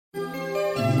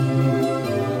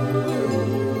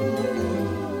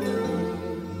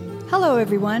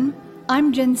everyone.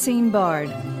 I'm Jensine Bard,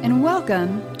 and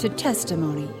welcome to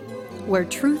Testimony, where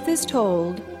truth is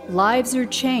told, lives are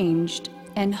changed,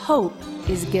 and hope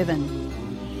is given.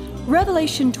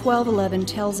 Revelation 12:11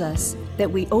 tells us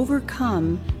that we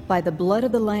overcome by the blood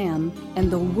of the Lamb and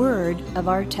the word of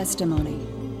our testimony.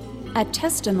 A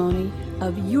testimony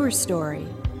of your story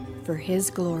for His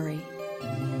glory.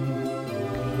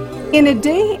 In a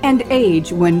day and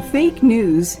age when fake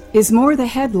news is more the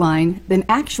headline than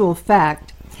actual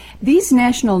fact, these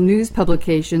national news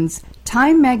publications,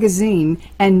 Time Magazine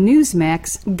and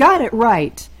Newsmax, got it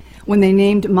right when they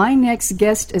named my next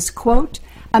guest as, quote,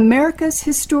 America's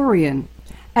historian,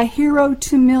 a hero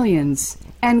to millions,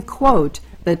 and, quote,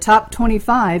 the top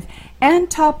 25 and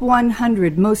top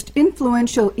 100 most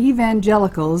influential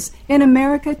evangelicals in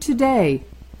America today.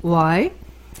 Why?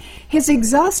 His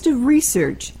exhaustive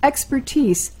research,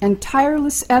 expertise, and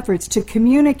tireless efforts to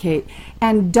communicate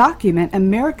and document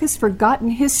America's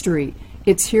forgotten history,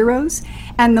 its heroes,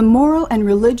 and the moral and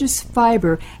religious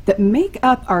fiber that make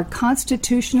up our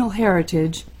constitutional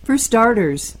heritage, for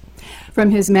starters.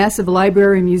 From his massive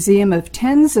library museum of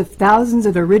tens of thousands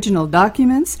of original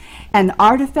documents and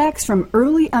artifacts from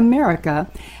early America,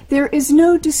 there is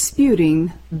no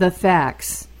disputing the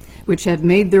facts, which have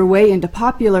made their way into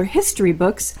popular history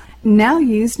books now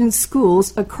used in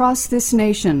schools across this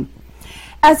nation.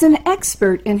 As an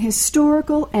expert in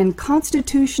historical and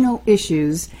constitutional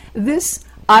issues, this,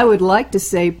 I would like to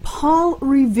say, Paul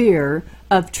Revere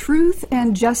of Truth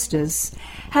and Justice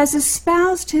has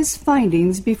espoused his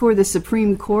findings before the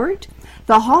Supreme Court,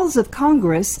 the halls of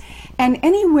Congress, and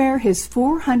anywhere his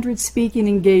 400 speaking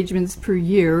engagements per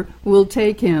year will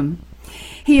take him.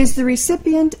 He is the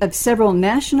recipient of several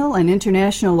national and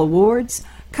international awards,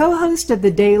 co-host of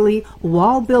the daily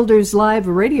Wall Builders Live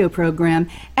radio program,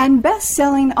 and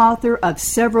best-selling author of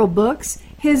several books,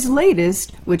 his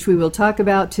latest, which we will talk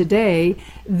about today,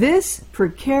 This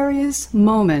Precarious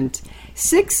Moment,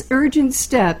 6 urgent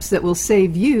steps that will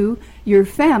save you, your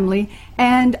family,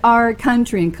 and our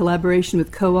country, in collaboration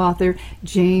with co-author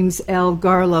James L.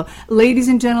 Garlow. Ladies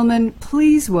and gentlemen,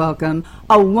 please welcome,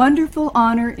 a wonderful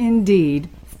honor indeed,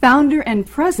 founder and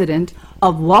president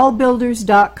of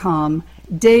wallbuilders.com,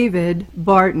 David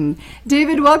Barton.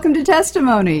 David, welcome to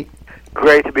Testimony.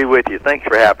 Great to be with you. Thanks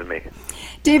for having me.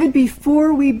 David,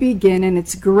 before we begin, and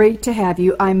it's great to have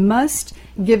you, I must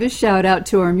give a shout out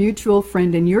to our mutual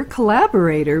friend and your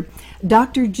collaborator,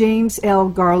 Dr. James L.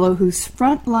 Garlow, whose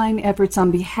frontline efforts on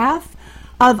behalf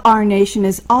of our nation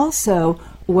is also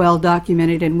well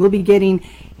documented, and we'll be getting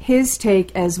his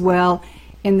take as well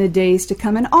in the days to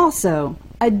come. And also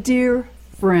a dear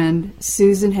friend,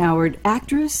 Susan Howard,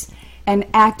 actress and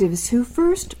activist, who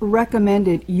first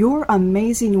recommended your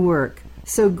amazing work.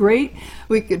 So great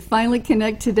we could finally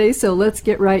connect today, so let's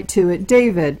get right to it.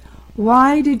 David,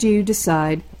 why did you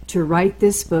decide to write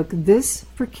this book, This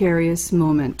Precarious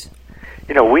Moment?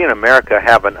 You know, we in America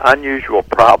have an unusual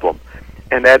problem,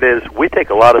 and that is we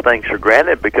take a lot of things for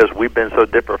granted because we've been so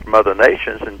different from other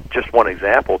nations. And just one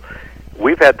example,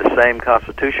 we've had the same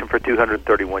Constitution for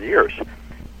 231 years.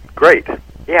 Great.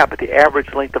 Yeah, but the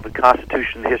average length of a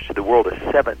constitution in the history of the world is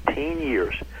 17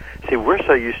 years. See, we're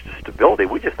so used to stability,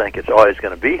 we just think it's always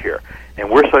going to be here. And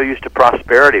we're so used to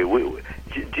prosperity.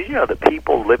 Do you know that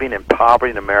people living in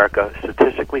poverty in America,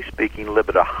 statistically speaking, live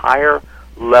at a higher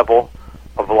level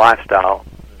of lifestyle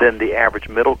than the average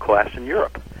middle class in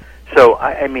Europe? So,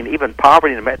 I mean, even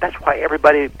poverty in America, that's why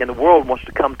everybody in the world wants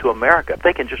to come to America. If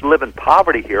they can just live in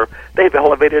poverty here, they've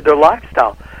elevated their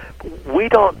lifestyle. We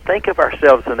don't think of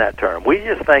ourselves in that term. We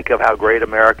just think of how great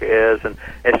America is, and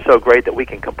it's so great that we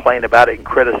can complain about it and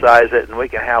criticize it, and we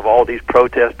can have all these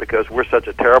protests because we're such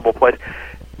a terrible place.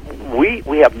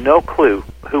 We have no clue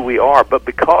who we are, but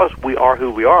because we are who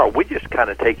we are, we just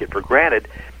kind of take it for granted.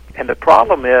 And the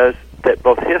problem is that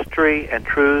both history and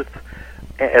truth,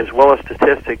 as well as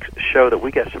statistics, show that we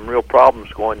got some real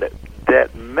problems going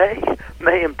that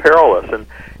may imperil us. And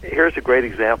here's a great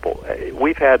example.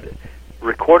 We've had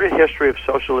recorded history of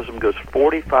socialism goes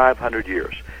 4,500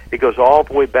 years. It goes all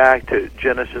the way back to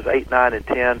Genesis 8, 9, and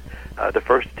 10. The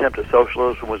first attempt at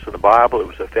socialism was in the Bible. It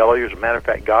was a failure. As a matter of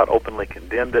fact, God openly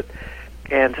condemned it.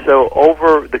 And so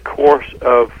over the course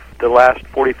of the last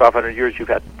 4,500 years, you've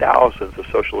had thousands of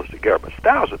socialistic governments,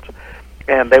 thousands.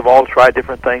 And they've all tried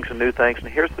different things and new things. And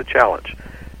here's the challenge.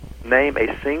 Name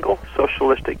a single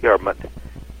socialistic government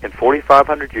in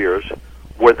 4,500 years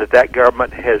where that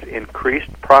government has increased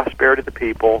prosperity of the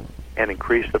people and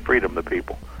increased the freedom of the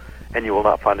people, and you will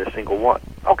not find a single one.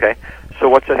 Okay, So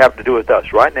what's it have to do with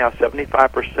us? Right now,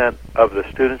 75% of the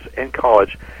students in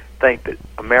college think that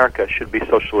America should be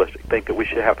socialistic, think that we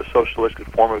should have a socialistic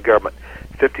form of government.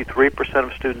 53%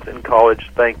 of students in college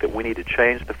think that we need to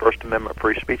change the First Amendment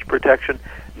free speech protection.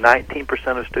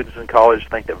 19% of students in college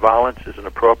think that violence is an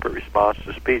appropriate response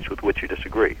to speech with which you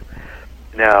disagree.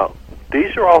 Now,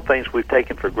 these are all things we've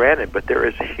taken for granted, but there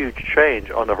is a huge change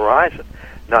on the horizon.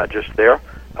 Not just there.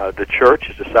 The church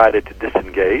has decided to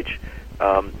disengage.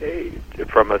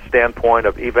 From a standpoint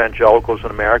of evangelicals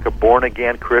in America,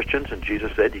 born-again Christians, and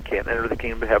Jesus said you can't enter the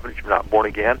kingdom of heaven if you're not born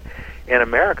again. In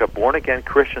America, born-again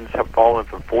Christians have fallen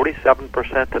from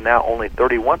 47% to now only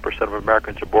 31% of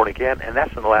Americans are born again, and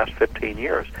that's in the last 15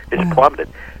 years. It's plummeted.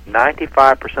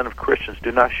 95% of Christians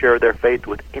do not share their faith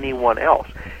with anyone else.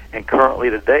 And currently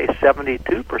today,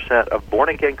 72% of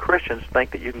born-again Christians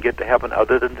think that you can get to heaven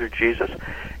other than through Jesus,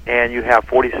 and you have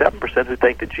 47% who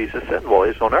think that Jesus sinned while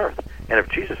he's on earth. And if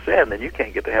Jesus sinned, then you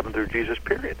can't get to heaven through Jesus,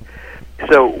 period.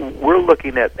 So we're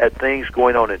looking at things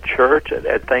going on in church,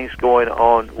 at things going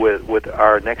on with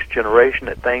our next generation,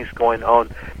 at things going on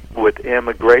with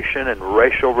immigration and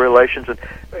racial relations.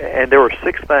 And there were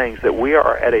 6 things that we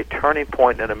are at a turning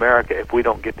point in America if we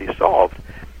don't get these solved.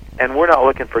 And we're not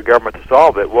looking for government to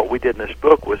solve it. What we did in this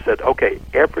book was said, okay,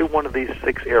 every one of these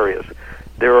 6 areas,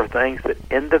 there are things that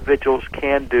individuals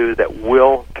can do that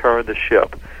will turn the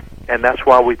ship. And that's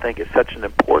why we think it's such an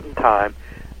important time.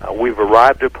 We've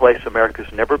arrived at a place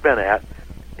America's never been at.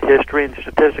 History and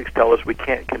statistics tell us we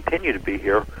can't continue to be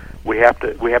here. We have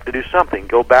to do something.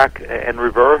 Go back and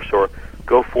reverse, or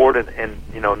go forward and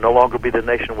no longer be the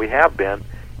nation we have been.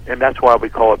 And that's why we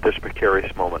call it this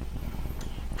precarious moment.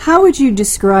 How would you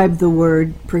describe the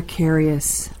word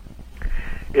precarious?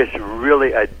 It's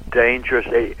really a dangerous.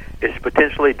 It's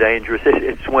potentially dangerous.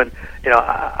 It's when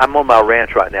I'm on my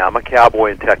ranch right now. I'm a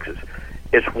cowboy in Texas.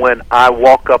 It's when I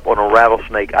walk up on a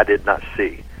rattlesnake I did not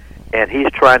see, and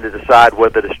he's trying to decide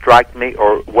whether to strike me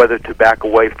or whether to back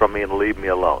away from me and leave me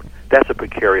alone. That's a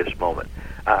precarious moment.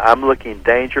 I'm looking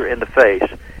danger in the face,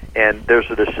 and there's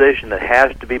a decision that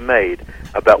has to be made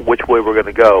about which way we're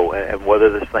going to go and whether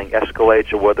this thing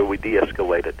escalates or whether we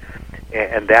de-escalate it.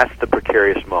 And that's the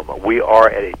precarious moment. We are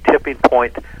at a tipping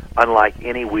point unlike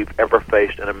any we've ever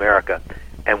faced in America,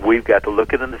 and we've got to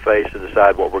look it in the face and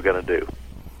decide what we're going to do.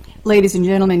 Ladies and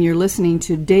gentlemen, you're listening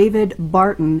to David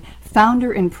Barton,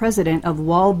 founder and president of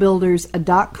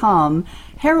WallBuilders.com,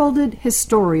 heralded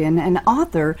historian and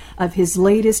author of his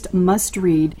latest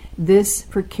must-read, This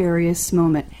Precarious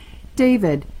Moment.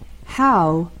 David,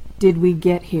 how did we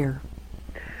get here?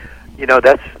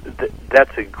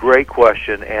 That's a great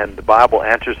question, and the Bible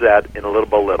answers that in a little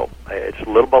by little. It's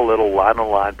little by little, line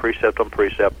on line, precept on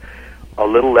precept. A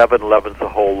little leaven leavens the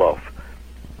whole loaf.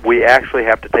 We actually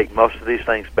have to take most of these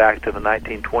things back to the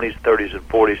 1920s, 30s, and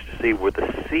 40s to see where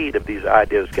the seed of these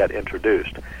ideas got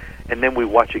introduced. And then we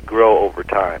watch it grow over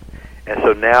time. And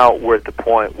so now we're at the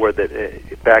point where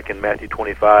back in Matthew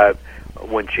 25,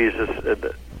 when Jesus,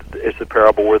 it's the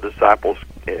parable where the disciples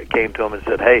came to him and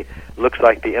said, hey, looks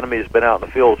like the enemy has been out in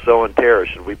the field sowing tares.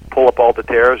 Should we pull up all the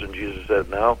tares? And Jesus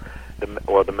said, no.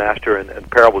 The master in the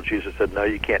parable, Jesus said, no,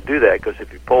 you can't do that, because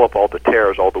if you pull up all the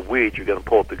tares, all the weeds, you're going to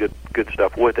pull up the good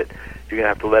stuff with it. You're going to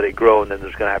have to let it grow, and then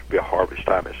there's going to have to be a harvest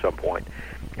time at some point.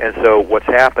 And so what's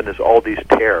happened is all these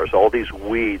tares, all these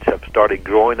weeds have started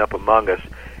growing up among us,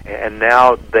 and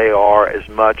now they are as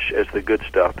much as the good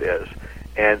stuff is.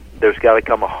 And there's got to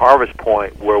come a harvest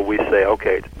point where we say,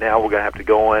 okay, now we're going to have to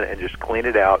go in and just clean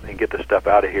it out and get the stuff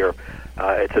out of here.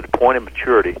 It's at a point of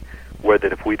maturity where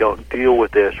that if we don't deal with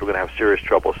this, we're going to have serious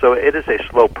trouble. So it is a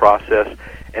slow process,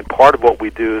 and part of what we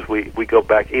do is we go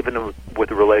back, even with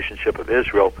the relationship of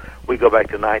Israel, we go back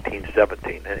to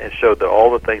 1917 and show that all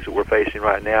the things that we're facing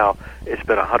right now, it's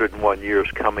been 101 years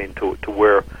coming to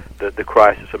where the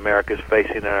crisis America is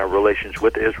facing in our relations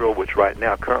with Israel, which right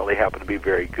now currently happen to be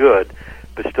very good,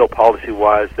 but still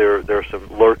policy-wise there are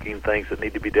some lurking things that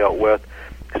need to be dealt with.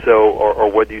 So,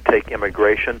 or whether you take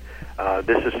immigration,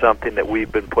 this is something that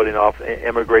we've been putting off.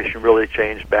 Immigration really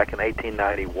changed back in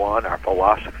 1891. Our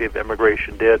philosophy of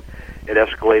immigration did. It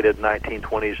escalated in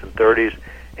 1920s and 30s,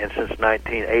 and since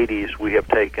 1980s we have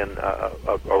taken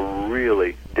a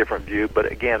really different view,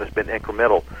 but again, it's been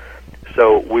incremental.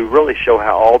 So we really show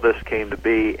how all this came to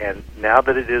be, and now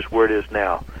that it is where it is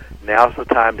now, now's the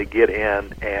time to get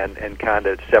in and kind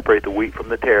of separate the wheat from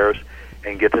the tares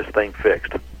and get this thing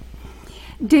fixed.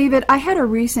 David, I had a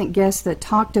recent guest that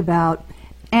talked about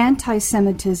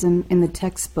anti-Semitism in the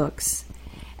textbooks,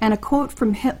 and a quote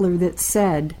from Hitler that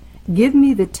said, "Give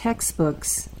me the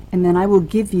textbooks, and then I will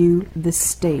give you the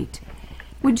state."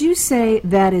 Would you say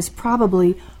that is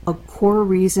probably a core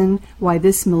reason why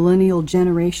this millennial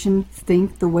generation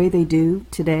think the way they do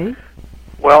today?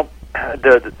 Well,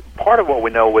 the part of what we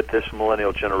know with this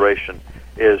millennial generation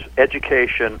is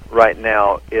education right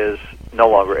now is no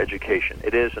longer education.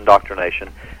 It is indoctrination,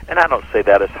 and I don't say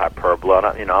that as hyperbole.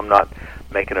 I'm not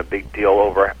making a big deal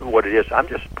over what it is. I'm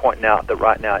just pointing out that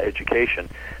right now education,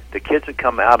 the kids that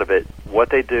come out of it, what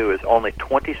they do is only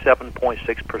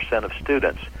 27.6% of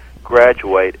students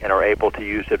graduate and are able to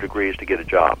use their degrees to get a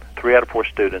job. 3 out of 4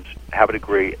 students have a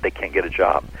degree, they can't get a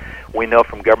job. We know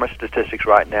from government statistics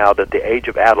right now that the age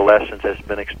of adolescence has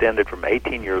been extended from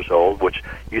 18 years old, which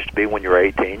used to be when you're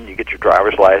 18, you get your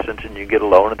driver's license and you get a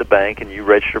loan at the bank and you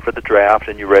register for the draft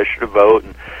and you register to vote.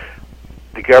 And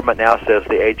the government now says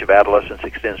the age of adolescence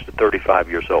extends to 35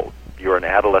 years old. You're an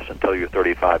adolescent until you're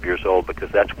 35 years old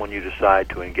because that's when you decide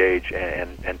to engage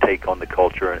and take on the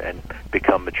culture and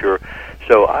become mature.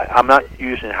 So I'm not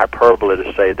using hyperbole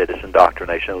to say that it's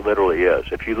indoctrination. It literally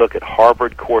is. If you look at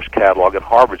Harvard course catalog, and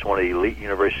Harvard's one of the elite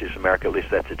universities of America, at least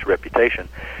that's its reputation.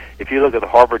 If you look at the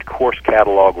Harvard course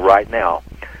catalog right now,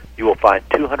 you will find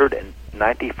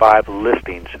 295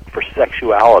 listings for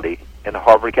sexuality in the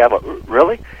Harvard catalog.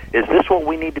 Really? Is this what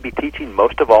we need to be teaching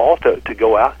most of all to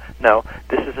go out? No,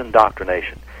 this is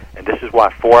indoctrination. And this is why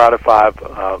 4 out of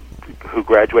 5 who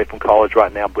graduate from college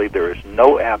right now believe there is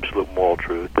no absolute moral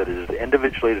truth, that it is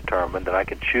individually determined, that I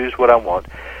can choose what I want.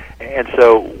 And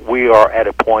so we are at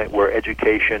a point where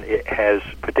education, it has,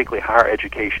 particularly higher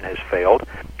education, has failed.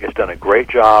 It's done a great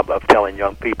job of telling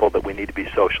young people that we need to be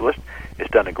socialist.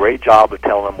 It's done a great job of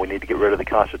telling them we need to get rid of the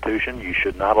Constitution. You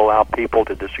should not allow people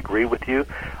to disagree with you.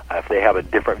 If they have a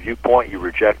different viewpoint, you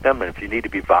reject them. And if you need to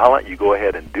be violent, you go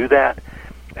ahead and do that.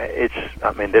 This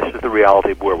is the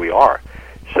reality of where we are.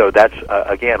 So that's,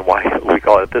 again, why we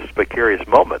call it this precarious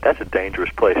moment. That's a dangerous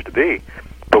place to be.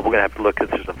 But we're going to have to look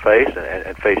at this in the face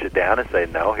and face it down and say,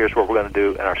 no, here's what we're going to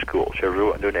do in our schools. Here's what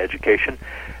we're going to do in education.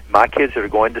 My kids that are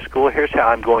going to school, here's how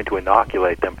I'm going to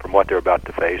inoculate them from what they're about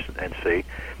to face and see.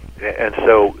 And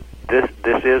so this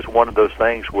is one of those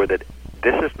things where that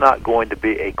this is not going to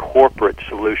be a corporate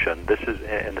solution. This is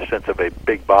in the sense of a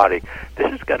big body.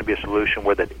 This is going to be a solution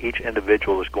where that each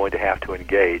individual is going to have to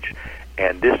engage.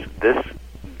 And this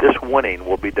winning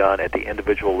will be done at the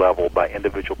individual level by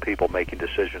individual people making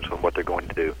decisions on what they're going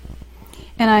to do.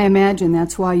 And I imagine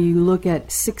that's why you look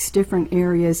at 6 different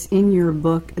areas in your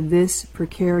book, This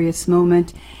Precarious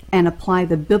Moment, and apply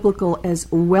the biblical as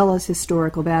well as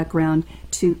historical background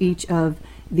to each of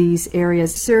these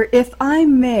areas. Sir, if I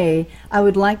may, I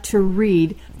would like to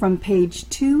read from page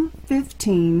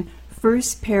 215,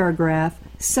 first paragraph,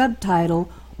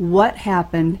 subtitle, What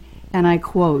Happened, and I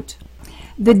quote,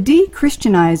 "The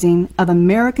de-Christianizing of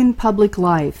American public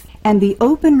life and the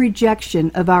open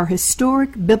rejection of our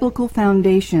historic biblical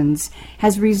foundations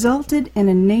has resulted in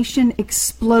a nation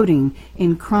exploding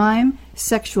in crime,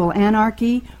 sexual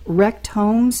anarchy, wrecked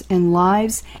homes and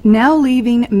lives, now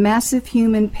leaving massive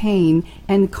human pain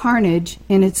and carnage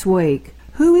in its wake.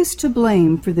 Who is to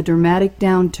blame for the dramatic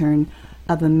downturn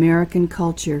of American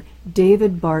culture?"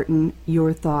 David Barton,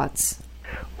 your thoughts.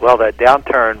 Well, that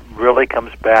downturn really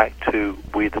comes back to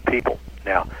we the people.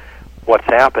 Now, what's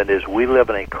happened is we live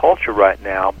in a culture right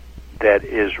now that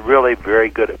is really very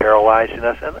good at paralyzing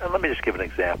us. And let me just give an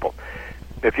example.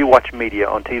 If you watch media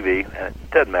on TV, and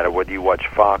it doesn't matter whether you watch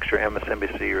Fox or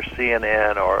MSNBC or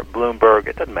CNN or Bloomberg,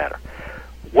 it doesn't matter.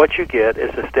 What you get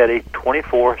is a steady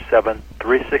 24/7,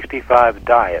 365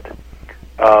 diet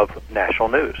of national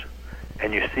news.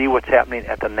 And you see what's happening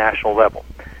at the national level.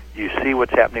 You see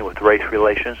what's happening with race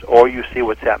relations, or you see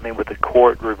what's happening with the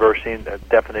court reversing the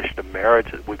definition of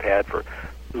marriage that we've had for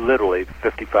literally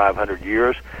 5,500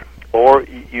 years, or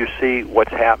you see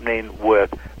what's happening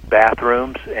with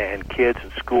bathrooms and kids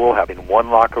in school having one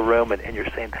locker room, and you're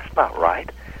saying that's not right.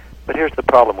 But here's the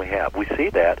problem we have. We see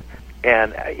that,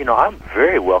 and I'm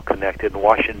very well connected in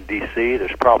Washington, D.C.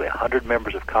 There's probably 100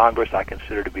 members of Congress I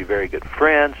consider to be very good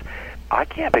friends. I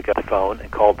can't pick up the phone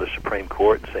and call the Supreme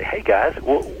Court and say, "Hey guys,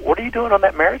 what are you doing on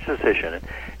that marriage decision?"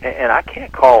 And I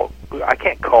can't call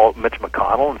Mitch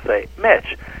McConnell and say,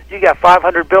 "Mitch, you got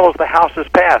 500 bills the House has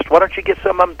passed. Why don't you get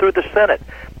some of them through the Senate?"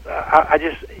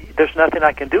 There's nothing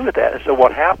I can do with that. And so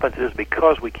what happens is,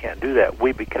 because we can't do that,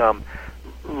 we become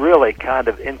really kind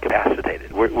of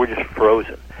incapacitated. We're just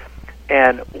frozen,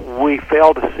 and we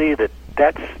fail to see that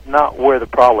that's not where the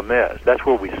problem is. That's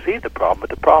where we see the problem, but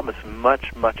the problem is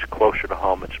much, much closer to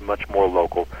home. It's much more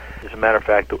local. As a matter of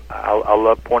fact, I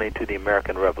love pointing to the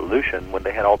American Revolution when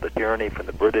they had all the tyranny from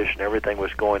the British and everything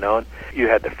was going on. You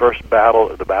had the first battle,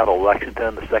 the Battle of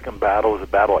Lexington. The second battle was the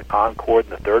Battle of Concord,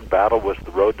 and the third battle was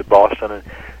the road to Boston.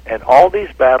 And all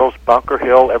these battles, Bunker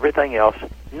Hill, everything else,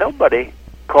 nobody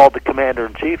called the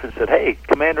commander-in-chief and said, hey,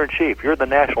 commander-in-chief, you're the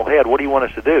national head. What do you want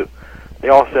us to do? They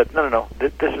all said, no,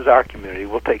 this is our community.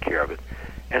 We'll take care of it.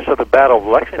 And so the Battle of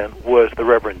Lexington was the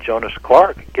Reverend Jonas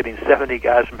Clark getting 70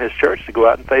 guys from his church to go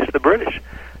out and face the British.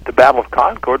 The Battle of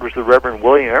Concord was the Reverend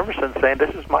William Emerson saying,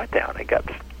 this is my town. He got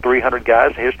 300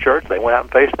 guys in his church. They went out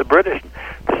and faced the British.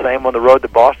 The same on the road to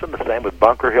Boston, the same with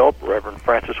Bunker Hill, Reverend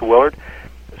Francis Willard.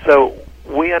 So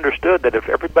we understood that if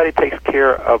everybody takes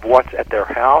care of what's at their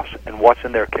house and what's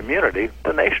in their community,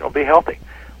 the nation will be healthy.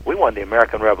 We won the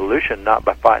American Revolution not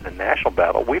by fighting a national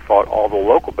battle. We fought all the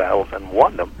local battles and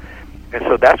won them. And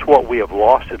so that's what we have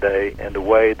lost today in the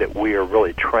way that we are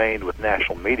really trained with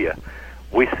national media.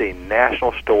 We see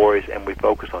national stories and we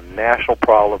focus on national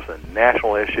problems and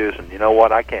national issues. And you know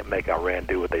what? I can't make Iran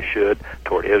do what they should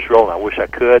toward Israel, and I wish I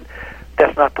could.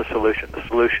 That's not the solution. The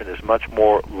solution is much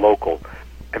more local.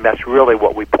 And that's really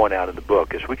what we point out in the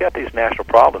book, is we got these national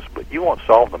problems, but you won't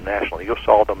solve them nationally. You'll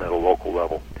solve them at a local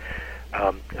level.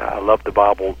 I love the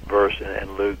Bible verse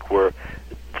in Luke where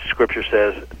Scripture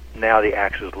says, now the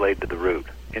axe is laid to the root.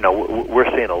 You know, we're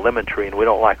seeing a lemon tree, and we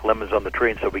don't like lemons on the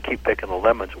tree, and so we keep picking the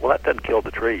lemons. Well, that doesn't kill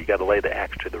the tree. You got to lay the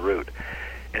axe to the root.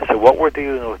 And so what we're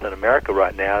dealing with in America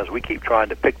right now is we keep trying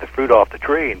to pick the fruit off the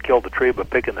tree and kill the tree by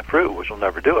picking the fruit, which will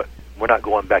never do it. We're not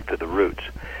going back to the roots.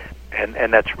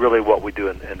 And that's really what we do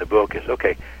in the book is,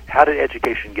 okay, how did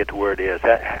education get to where it is?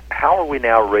 How are we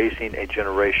now raising a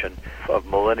generation of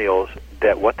millennials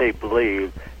that what they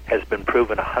believe has been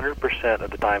proven 100%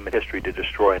 of the time in history to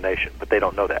destroy a nation, but they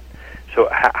don't know that. So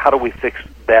how do we fix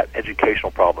that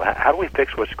educational problem? How do we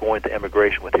fix what's going to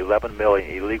immigration with 11 million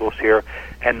illegals here,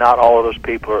 and not all of those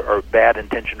people are bad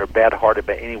intentioned or bad-hearted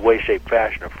by any way, shape,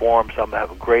 fashion, or form? Some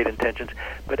have great intentions.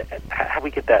 But how do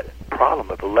we get that problem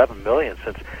of 11 million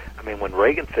since, I mean, when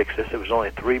Reagan fixed this, it was only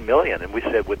 3 million, and we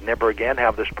said we'd never again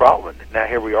have this problem. Now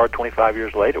here we are 25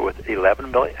 years later with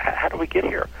 11 million. How do we get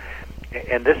here?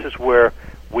 And this is where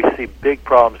we see big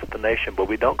problems with the nation, but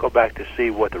we don't go back to see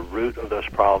what the root of those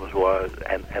problems was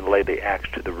and lay the axe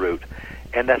to the root.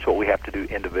 And that's what we have to do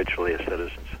individually as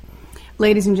citizens.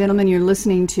 Ladies and gentlemen, you're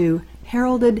listening to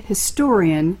heralded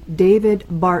historian David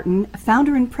Barton,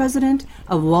 founder and president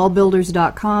of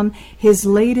wallbuilders.com, his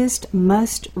latest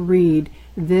must-read,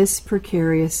 This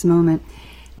Precarious Moment.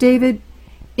 David,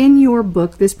 in your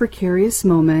book, This Precarious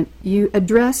Moment, you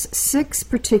address 6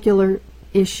 particular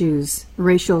issues: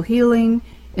 racial healing,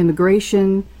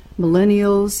 immigration,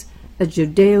 millennials, a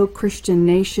Judeo-Christian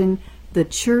nation, the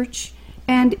church,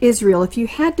 and Israel. If you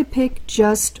had to pick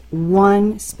just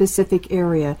one specific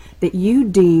area that you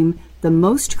deem the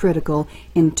most critical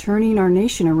in turning our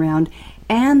nation around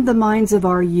and the minds of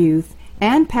our youth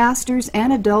and pastors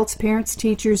and adults, parents,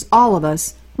 teachers, all of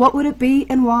us, what would it be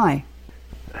and why?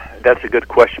 That's a good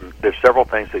question. There's several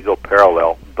things that go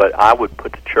parallel, but I would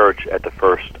put the church at the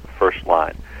first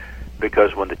line.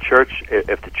 Because when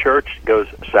if the church goes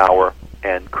sour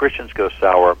and Christians go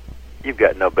sour, you've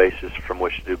got no basis from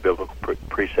which to do biblical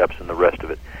precepts and the rest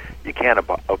of it. You can't.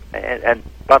 And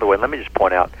by the way, let me just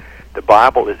point out, the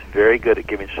Bible is very good at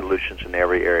giving solutions in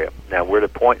every area. Now, we're at a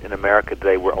point in America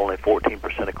today where only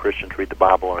 14% of Christians read the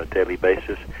Bible on a daily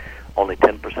basis. Only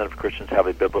 10% of Christians have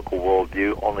a biblical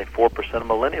worldview. Only 4% of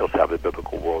millennials have a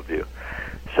biblical worldview.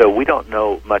 So we don't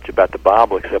know much about the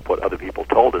Bible except what other people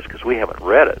told us because we haven't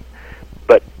read it.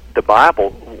 But the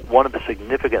Bible, one of the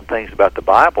significant things about the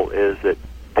Bible is that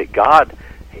God,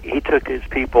 He took His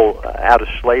people out of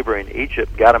slavery in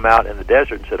Egypt, got them out in the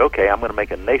desert and said, okay, I'm going to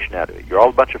make a nation out of it. You're all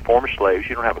a bunch of former slaves.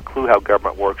 You don't have a clue how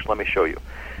government works. Let me show you.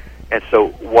 And so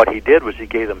what He did was He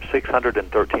gave them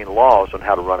 613 laws on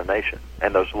how to run a nation.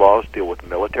 And those laws deal with the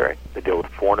military. They deal with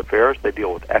foreign affairs. They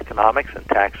deal with economics and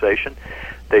taxation.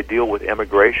 They deal with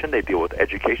immigration. They deal with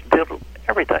education. They deal with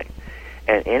everything.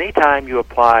 And any time you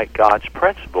apply God's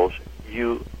principles,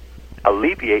 you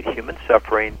alleviate human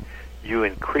suffering, you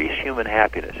increase human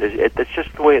happiness. That's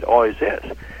just the way it always is.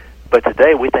 But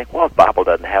today we think, well, the Bible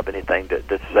doesn't have anything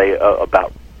to say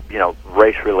about,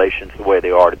 race relations the way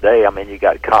they are today. I mean, you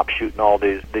got cops shooting all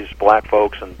these black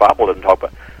folks, and the Bible doesn't talk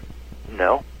about.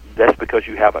 No, that's because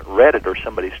you haven't read it or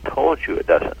somebody's told you it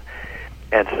doesn't.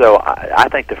 And so I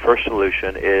think the first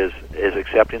solution is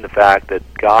accepting the fact that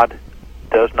God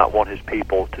does not want His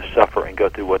people to suffer and go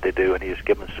through what they do, and He has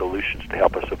given solutions to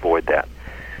help us avoid that.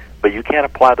 But you can't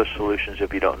apply those solutions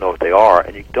if you don't know what they are,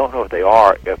 and you don't know what they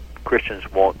are if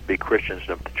Christians won't be Christians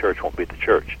and if the church won't be the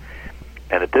church.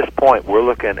 And at this point, we're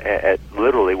looking at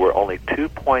literally we're only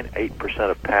 2.8%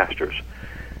 of pastors.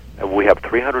 And we have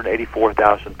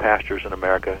 384,000 pastors in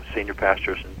America, senior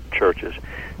pastors in churches.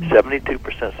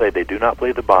 72% say they do not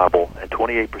believe the Bible, and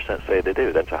 28% say they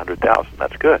do. That's 100,000.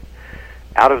 That's good.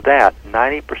 Out of that,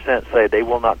 90% say they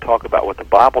will not talk about what the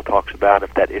Bible talks about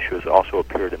if that issue has also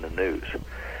appeared in the news.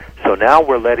 So now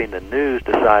we're letting the news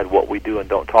decide what we do and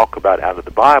don't talk about out of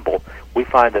the Bible. We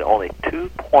find that only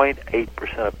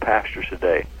 2.8% of pastors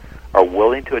today are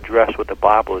willing to address what the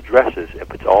Bible addresses if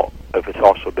it's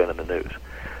also been in the news.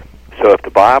 So if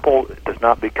the Bible does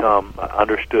not become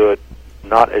understood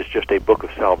not as just a book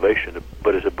of salvation,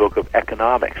 but as a book of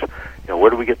economics, where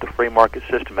do we get the free market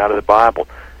system out of the Bible?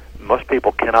 Most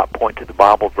people cannot point to the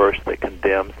Bible verse that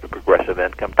condemns the progressive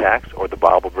income tax, or the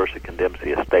Bible verse that condemns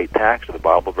the estate tax, or the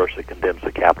Bible verse that condemns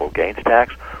the capital gains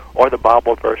tax, or the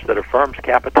Bible verse that affirms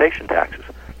capitation taxes.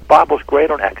 The Bible's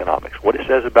great on economics, what it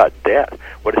says about debt,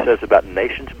 what it says about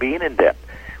nations being in debt.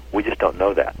 We just don't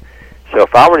know that. So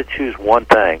if I were to choose one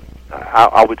thing,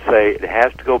 I would say it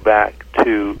has to go back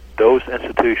to those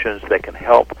institutions that can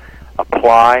help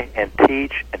apply and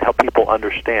teach and help people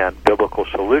understand biblical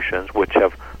solutions, which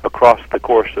have, across the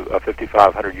course of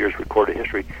 5,500 years recorded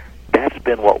history, that's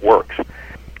been what works.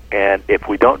 And if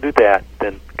we don't do that,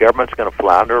 then government's going to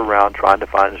flounder around trying to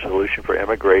find a solution for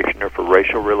immigration or for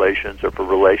racial relations or for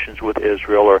relations with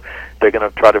Israel, or they're going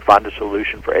to try to find a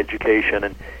solution for education,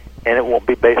 and it won't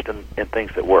be based in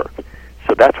things that work.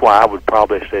 So that's why I would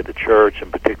probably say the church,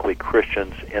 and particularly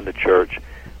Christians in the church,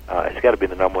 it's got to be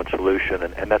the number one solution,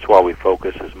 and that's why we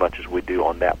focus as much as we do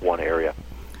on that one area.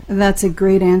 That's a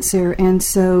great answer. And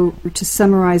so to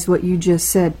summarize what you just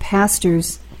said,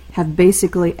 pastors have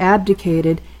basically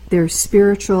abdicated their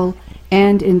spiritual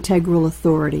and integral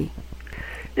authority.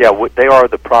 Yeah, they are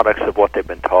the products of what they've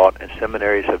been taught, and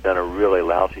seminaries have done a really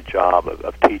lousy job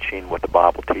of teaching what the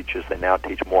Bible teaches. They now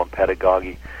teach more in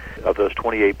pedagogy. Of those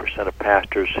 28% of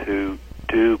pastors who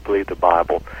do believe the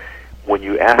Bible, when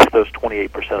you ask those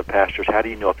 28% of pastors, how do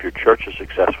you know if your church is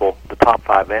successful, the top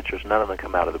 5 answers, none of them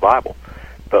come out of the Bible.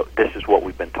 But this is what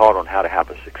we've been taught on how to have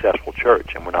a successful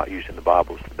church, and we're not using the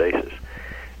Bible as the basis.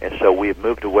 And so we have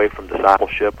moved away from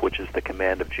discipleship, which is the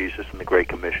command of Jesus in the Great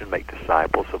Commission, make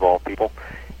disciples of all people,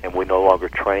 and we no longer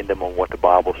train them on what the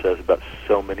Bible says about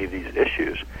so many of these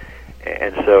issues.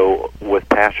 And so with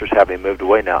pastors having moved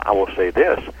away now, I will say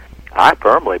this, I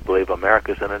firmly believe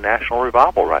America's in a national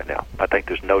revival right now. I think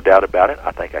there's no doubt about it.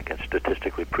 I think I can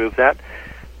statistically prove that.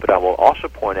 But I will also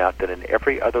point out that in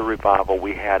every other revival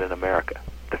we had in America,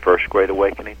 the First Great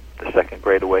Awakening, the Second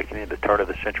Great Awakening, the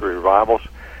turn-of-the-century revivals,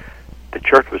 the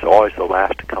church was always the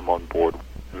last to come on board.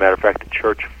 As a matter of fact, the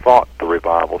church fought the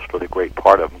revivals for the great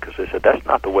part of them because they said, that's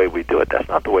not the way we do it. That's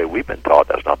not the way we've been taught.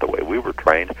 That's not the way we were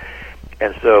trained.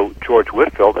 And so George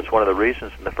Whitefield, that's one of the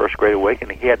reasons in the First Great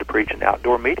Awakening he had to preach in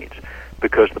outdoor meetings,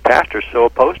 because the pastors so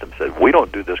opposed him, said, we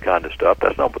don't do this kind of stuff.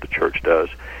 That's not what the church does.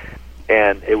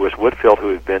 And it was Whitefield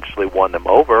who eventually won them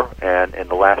over, and in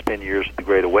the last 10 years of the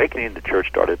Great Awakening, the church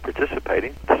started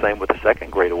participating. The same with the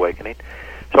Second Great Awakening.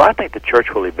 So I think the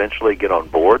church will eventually get on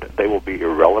board. They will be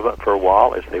irrelevant for a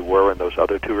while, as they were in those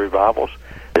other two revivals.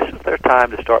 This is their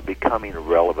time to start becoming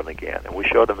relevant again, and we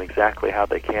show them exactly how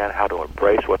they can, how to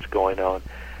embrace what's going on,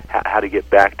 how to get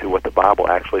back to what the Bible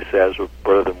actually says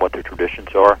rather than what their traditions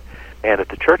are. And if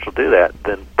the church will do that,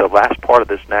 then the last part of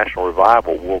this national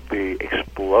revival will be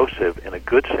explosive in a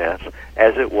good sense,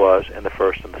 as it was in the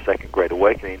First and the Second Great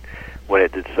Awakening, when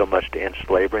it did so much to end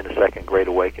slavery in the Second Great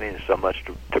Awakening and so much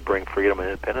to bring freedom and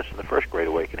independence in the First Great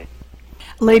Awakening.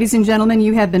 Ladies and gentlemen,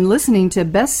 you have been listening to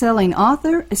best-selling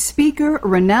author, speaker,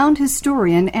 renowned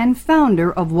historian, and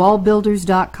founder of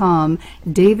wallbuilders.com,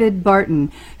 David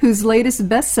Barton, whose latest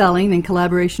best-selling, in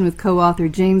collaboration with co-author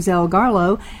James L.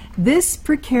 Garlow, This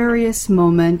Precarious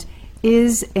Moment,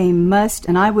 is a must,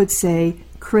 and I would say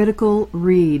critical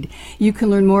read. You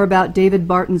can learn more about David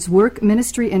Barton's work,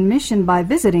 ministry, and mission by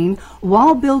visiting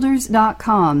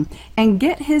wallbuilders.com and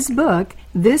get his book,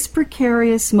 This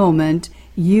Precarious Moment.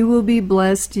 You will be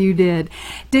blessed you did.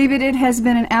 David, it has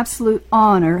been an absolute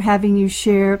honor having you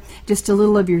share just a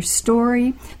little of your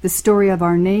story, the story of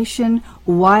our nation,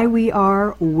 why we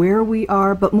are, where we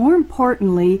are, but more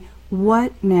importantly,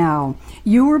 what now?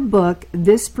 Your book,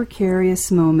 This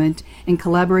Precarious Moment, in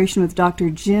collaboration with Dr.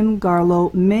 Jim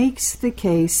Garlow, makes the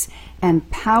case, and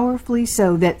powerfully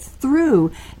so, that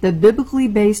through the biblically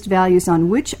based values on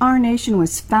which our nation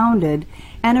was founded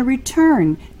and a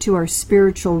return to our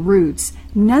spiritual roots,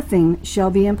 nothing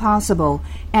shall be impossible.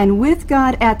 And with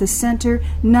God at the center,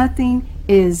 nothing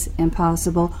is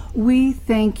impossible. We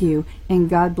thank you, and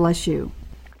God bless you.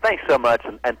 Thanks so much,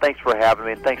 and thanks for having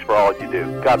me, and thanks for all you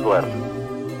do. God bless.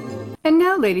 And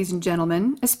now, ladies and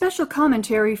gentlemen, a special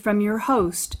commentary from your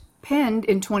host, penned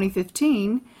in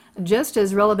 2015, just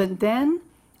as relevant then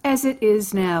as it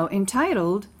is now,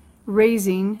 entitled,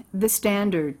 Raising the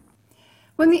Standard.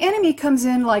 When the enemy comes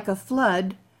in like a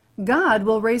flood, God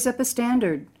will raise up a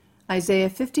standard. Isaiah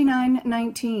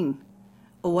 59:19.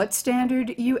 What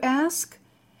standard, you ask?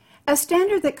 A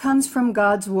standard that comes from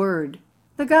God's Word,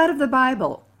 the God of the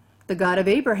Bible, the God of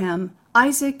Abraham,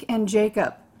 Isaac, and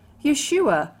Jacob,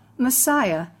 Yeshua,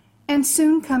 Messiah, and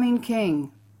soon-coming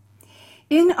King.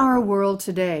 In our world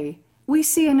today, we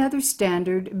see another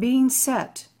standard being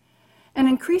set, an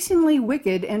increasingly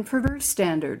wicked and perverse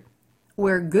standard,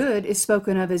 where good is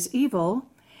spoken of as evil,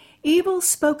 evil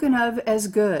spoken of as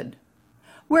good,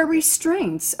 where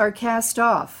restraints are cast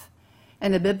off,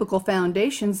 and the biblical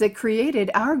foundations that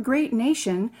created our great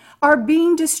nation are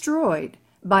being destroyed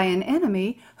by an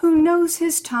enemy who knows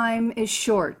his time is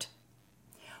short.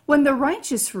 When the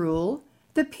righteous rule,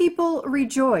 the people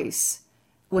rejoice.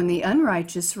 When the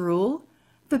unrighteous rule,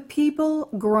 the people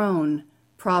groan.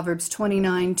 Proverbs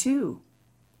 29:2.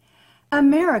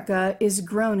 America is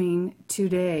groaning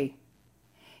today.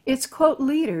 Its quote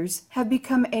leaders have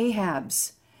become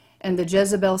Ahabs, and the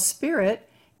Jezebel spirit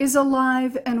is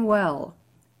alive and well,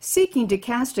 seeking to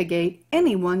castigate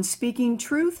anyone speaking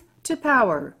truth to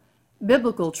power,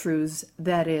 biblical truths,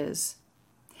 that is.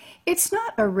 It's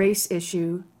not a race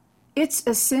issue, it's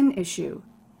a sin issue.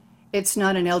 It's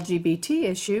not an LGBT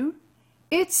issue,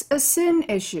 it's a sin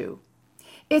issue.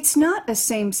 It's not a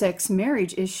same-sex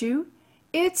marriage issue,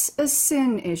 it's a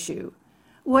sin issue.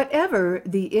 Whatever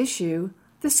the issue,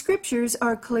 the scriptures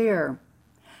are clear.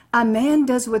 A man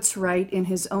does what's right in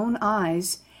his own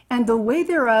eyes, and the way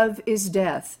thereof is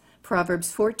death.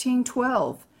 Proverbs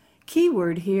 14:12.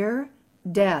 Keyword here,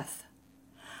 death.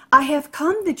 I have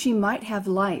come that ye might have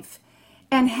life,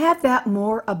 and have that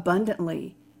more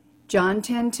abundantly. John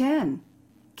 10:10.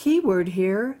 Keyword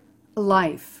here,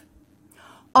 life.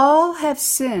 All have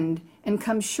sinned and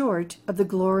come short of the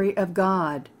glory of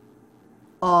God.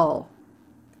 All.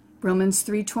 Romans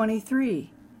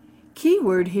 3:23.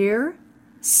 Keyword here,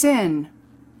 sin.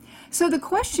 So the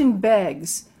question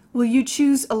begs, will you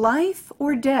choose life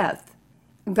or death?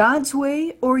 God's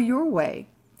way or your way?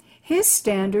 His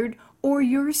standard or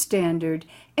your standard?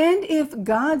 And if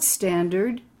God's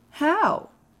standard, how?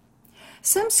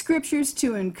 Some scriptures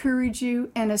to encourage you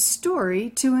and a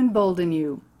story to embolden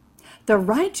you. The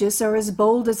righteous are as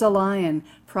bold as a lion.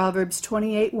 Proverbs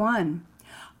 28:1.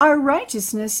 Our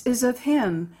righteousness is of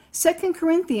him. 2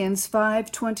 Corinthians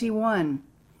 5:21.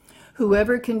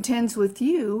 Whoever contends with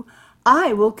you,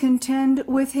 I will contend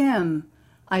with him.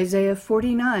 Isaiah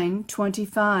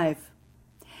 49:25.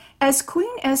 As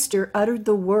Queen Esther uttered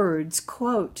the words,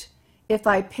 quote, "If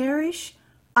I perish,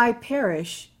 I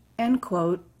perish," end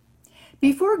quote,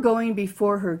 before going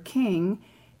before her king,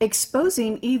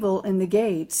 exposing evil in the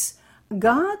gates,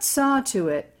 God saw to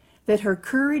it that her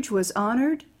courage was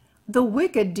honored, the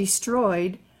wicked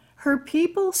destroyed, her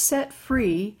people set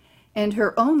free, and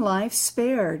her own life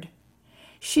spared.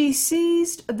 She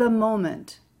seized the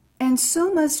moment, and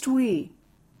so must we.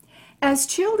 As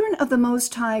children of the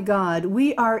Most High God,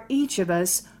 we are each of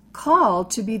us called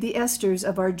to be the Esthers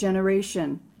of our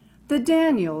generation, the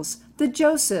Daniels, the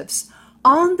Josephs,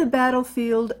 on the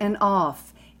battlefield and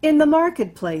off, in the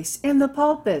marketplace, in the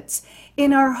pulpits,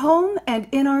 in our home and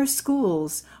in our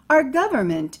schools, our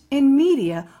government, in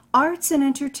media, arts and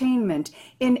entertainment,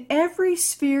 in every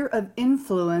sphere of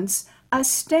influence, a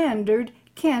standard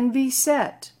can be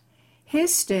set.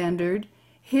 His standard,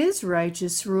 his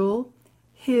righteous rule,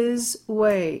 his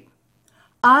way.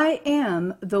 I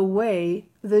am the way,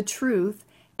 the truth,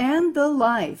 and the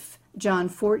life. John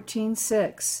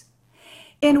 14:6.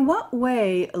 In what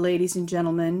way, ladies and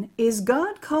gentlemen, is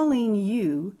God calling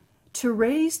you to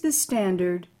raise the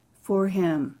standard for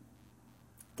him?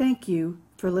 Thank you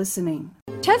for listening.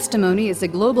 Testimony is a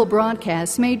global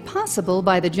broadcast made possible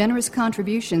by the generous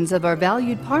contributions of our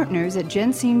valued partners at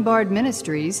Jensine Bard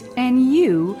Ministries and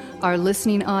you, our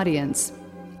listening audience.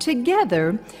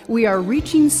 Together, we are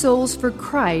reaching souls for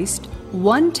Christ,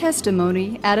 one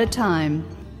testimony at a time.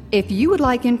 If you would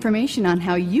like information on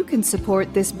how you can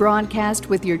support this broadcast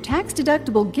with your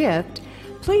tax-deductible gift,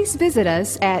 please visit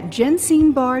us at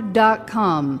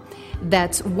jensinebard.com.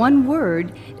 That's one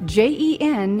word,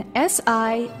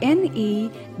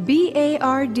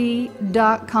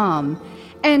 JENSINEBARD.com.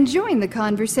 And join the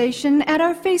conversation at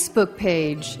our Facebook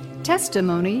page,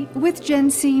 Testimony with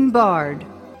Jensine Bard.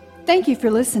 Thank you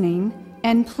for listening,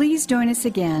 and please join us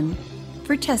again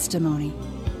for Testimony.